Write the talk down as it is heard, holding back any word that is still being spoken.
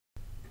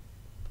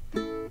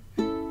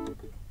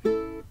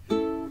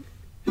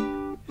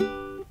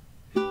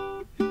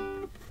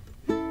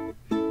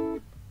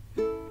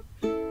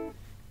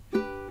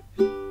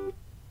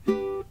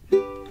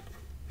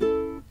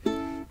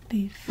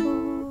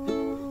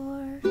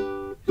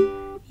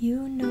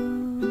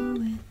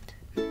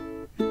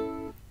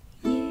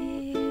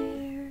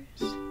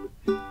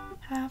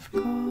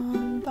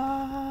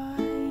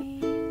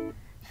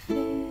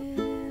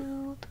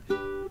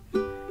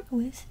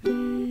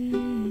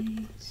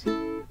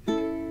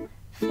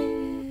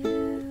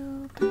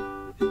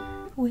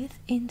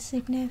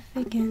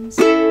insignificance.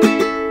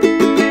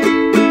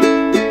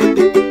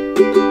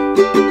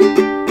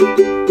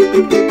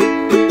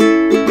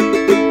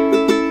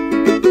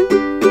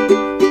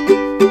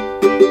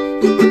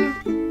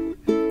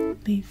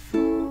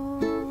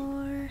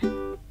 Before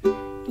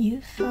you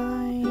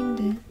find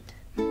it,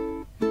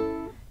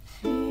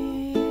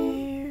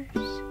 fears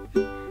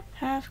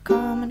have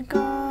come and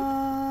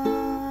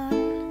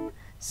gone.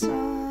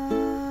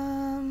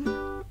 Some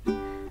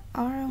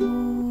are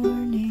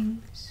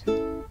warnings,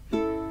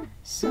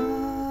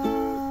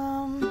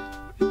 some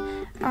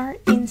are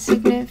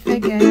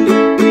insignificant.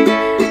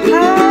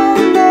 How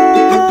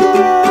long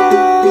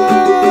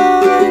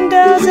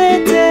does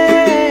it take?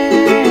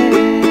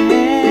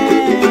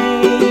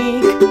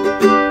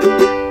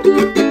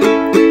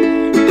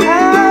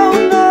 How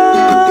long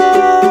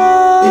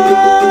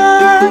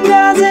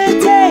does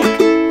it take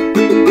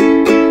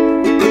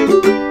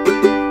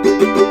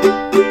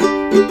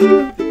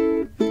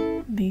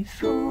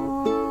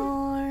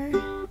before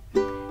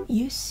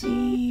you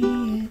see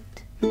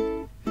it?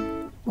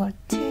 What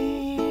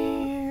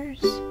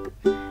tears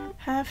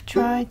have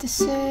tried to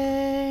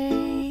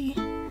say?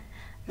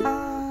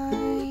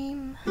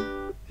 I'm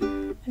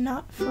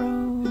not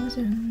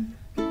frozen,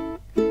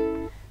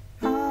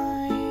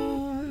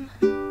 I'm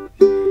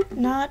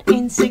not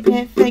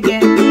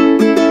insignificant.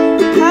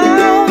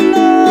 How long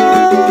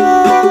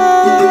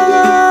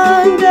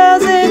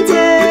does it take?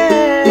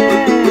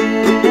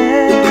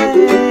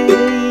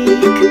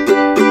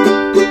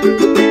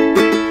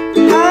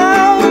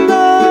 How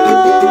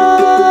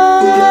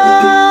long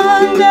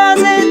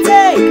does it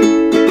take?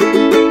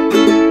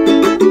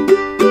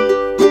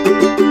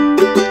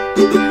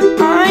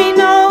 I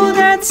know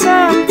that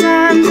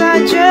sometimes I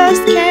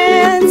just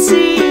can't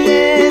see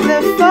it.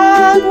 The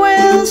fog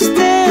will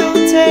still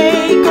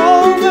take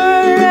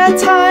over at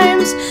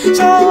times,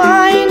 so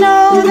I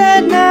know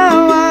that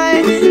now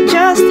I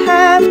just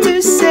have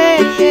to say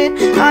it.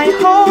 I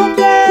hope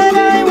that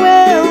I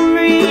will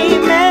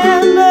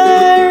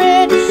remember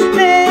it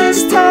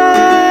this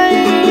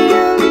time.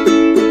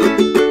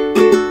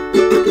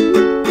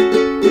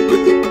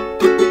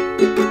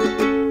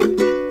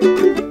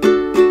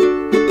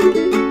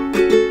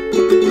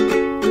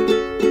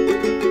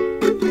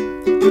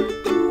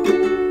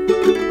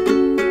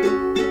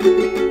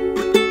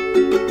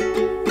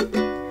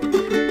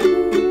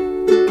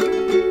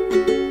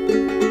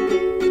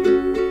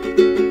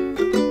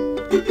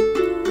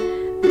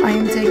 I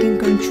am taking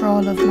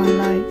control of my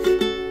life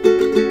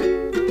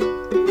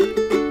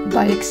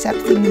by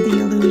accepting the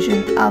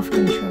illusion of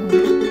control,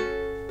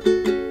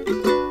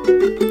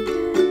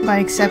 by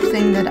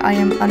accepting that I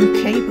am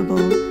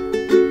incapable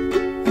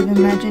of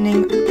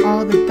imagining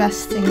all the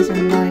best things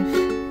in life,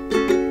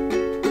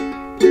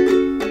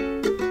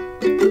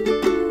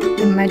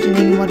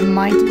 imagining what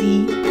might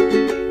be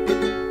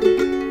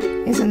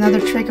is another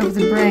trick of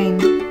the brain.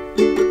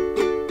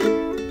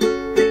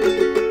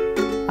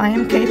 I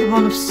am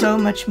capable of so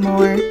much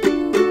more.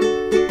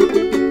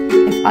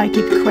 If I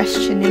keep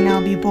questioning,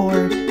 I'll be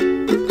bored.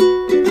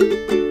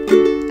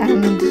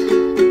 And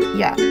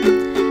yeah,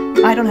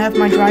 I don't have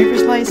my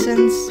driver's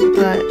license,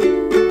 but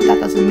that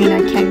doesn't mean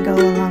I can't go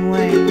a long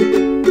way.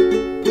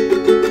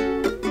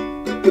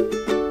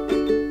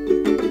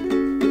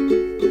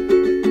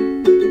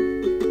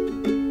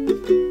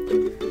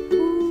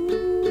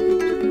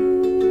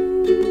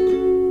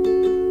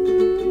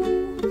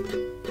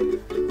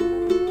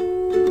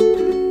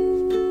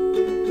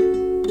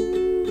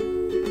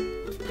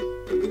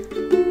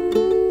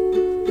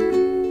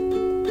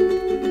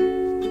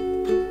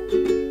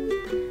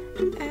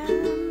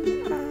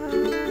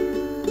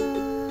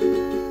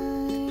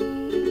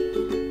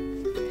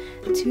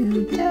 To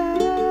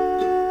doubt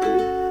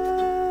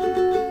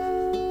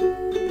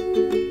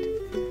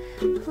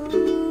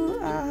who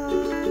I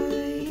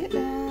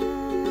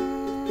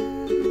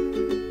am.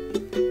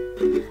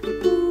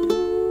 Who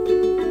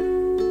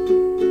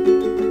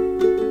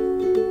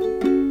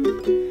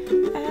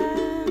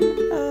am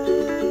I?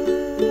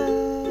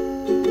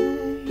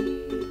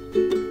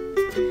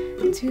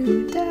 To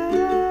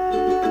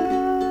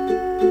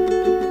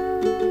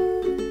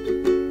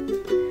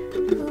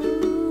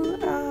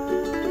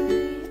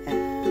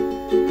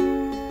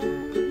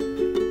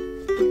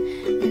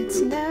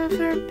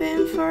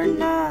been for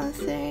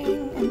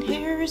nothing, and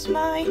here's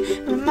my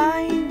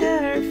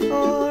reminder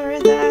for